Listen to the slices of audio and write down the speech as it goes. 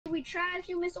be trash.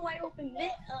 You miss a wide open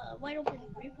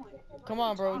 3-point. Come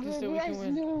on, bro. We can still, we can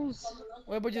win.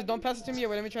 Wait, but just don't pass it to me.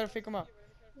 Wait, let me try to fake him out.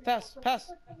 Pass,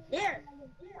 pass. There.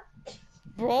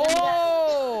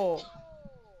 Bro!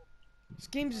 This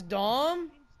game's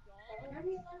dumb.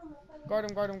 Guard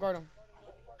him, guard him, guard him.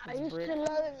 I used to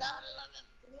love it.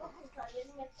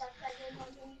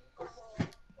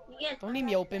 Don't leave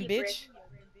me open, bitch.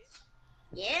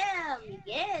 Yeah,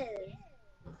 yeah.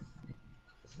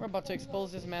 We're about to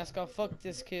expose this mascot. Fuck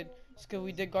this kid. Just cause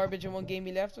we did garbage in one game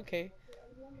he left, okay.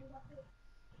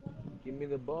 Give me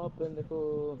the ball,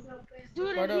 pendejo.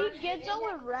 Dude, if he gets on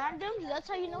with randoms, that's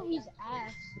how you know he's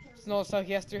ass. No, so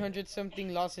he has 300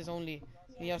 something losses only.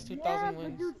 He has 2,000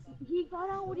 wins. Dude, he got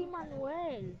on with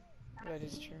Emmanuel. That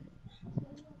is true.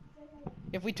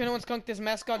 If we 21 skunk this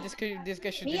mascot, this guy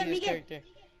should do this character.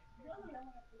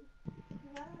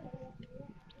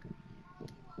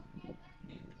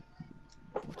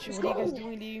 What are you guys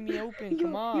doing leaving me open?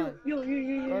 Come on.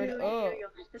 Guard up.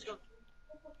 Let's go.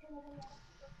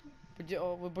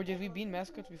 But we beat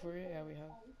mascots before? Yeah, we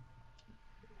have.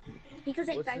 Because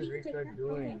What's this retard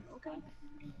doing? Okay.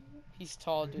 He's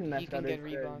tall, dude. He can get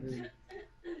rebounds.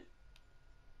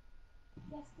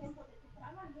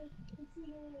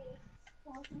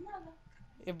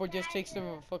 If Boy just takes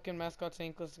the fucking mascot's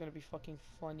ankles, it's gonna be fucking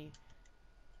funny.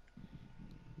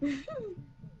 He's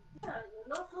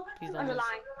on the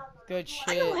line. Good shit.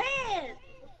 On your head!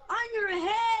 On your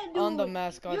head, dude! On the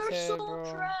mascot's head, You're so bro.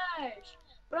 trash!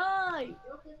 Right!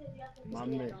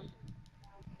 Mame.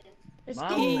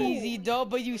 Easy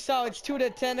W, saw it's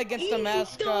 2-10 against the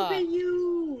mascot.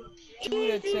 W!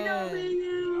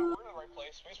 2-10.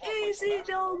 Easy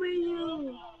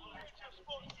W!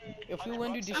 If we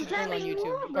win, dude, this shit's going on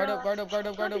YouTube. Guard up, guard up, guard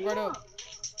up, guard up, guard up.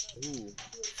 Ooh.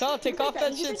 Sal, take off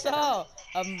that shit, Sal.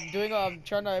 I'm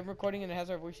recording and it has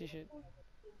our voice and shit.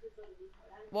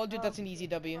 Well, dude, that's an easy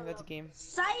W. That's a game.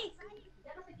 Psych!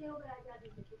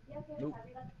 Nope.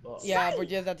 Yeah, but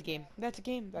yeah, that's a game. That's a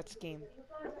game. That's a game.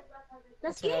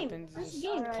 That's what game. happens. That's Just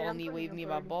game. call me, wave me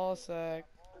my ball sack.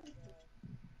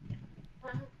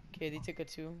 Okay, they took a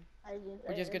 2.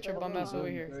 Or just get your bum ass over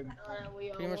here.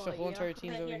 Pretty much the whole entire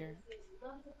team's over here.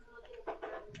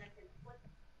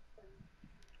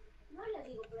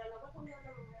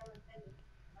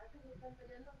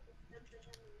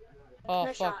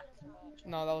 Oh fuck!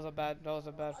 No, that was a bad.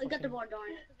 You got the ball,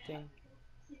 darn thing.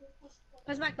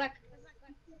 Pass back.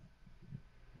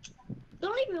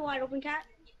 Don't leave me wide open, cat.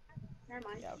 Never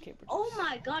mind. Yeah, okay. Oh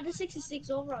my god, the 66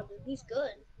 overall, dude. He's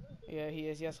good. Yeah, he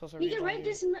is. He has also. He can rank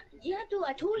this. Yeah, dude.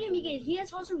 I told him he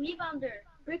has also rebounder.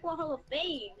 Brick Wall Hall of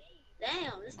Fame.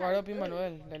 Damn. Guard up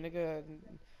Emmanuel. That nigga.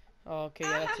 Oh, okay,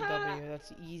 yeah, that's a W.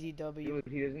 That's an easy W.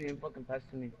 Dude, he doesn't even fucking pass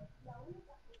to me.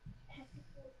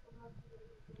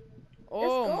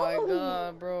 Oh my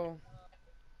god, bro.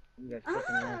 That's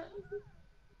fucking ass.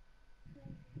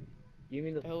 Give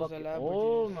me the Hell's fucking. a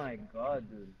Oh my god,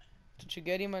 dude. What you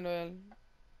get, Emmanuel?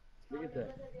 Look at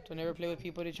that. To never play with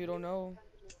people that you don't know.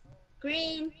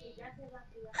 Green. Yeah,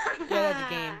 that's a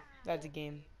game. That's a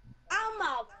game. On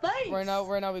my face. Right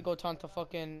now we go taunt to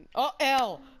fucking. Oh,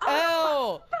 L!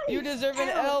 L! You deserve an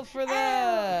L for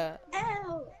that!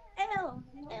 L.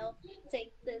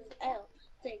 Take this L.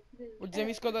 Take this. Well, let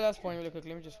me score the last point really quick.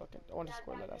 Let me just fucking. I want to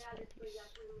score the last point, please.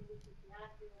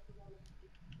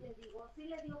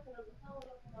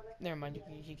 Never mind,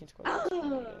 he can score the last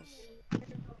point, I guess.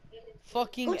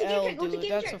 Fucking L, dude.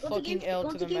 That's a fucking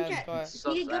L to the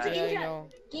mascot. Yeah, I know.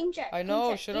 Game chat. I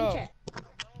know, shut up.